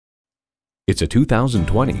It's a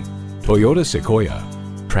 2020 Toyota Sequoia.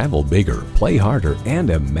 Travel bigger, play harder, and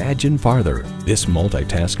imagine farther. This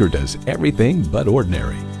multitasker does everything but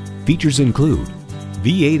ordinary. Features include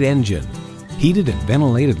V8 engine, heated and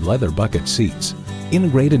ventilated leather bucket seats,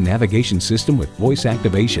 integrated navigation system with voice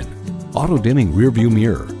activation, auto-dimming rearview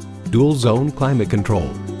mirror, dual-zone climate control,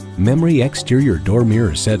 memory exterior door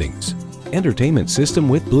mirror settings, entertainment system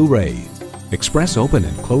with Blu-ray, express open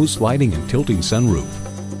and closed sliding and tilting sunroof,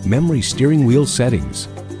 memory steering wheel settings,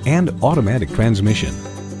 and automatic transmission.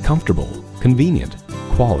 Comfortable, convenient,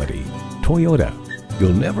 quality. Toyota.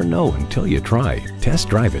 You'll never know until you try. Test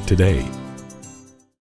drive it today.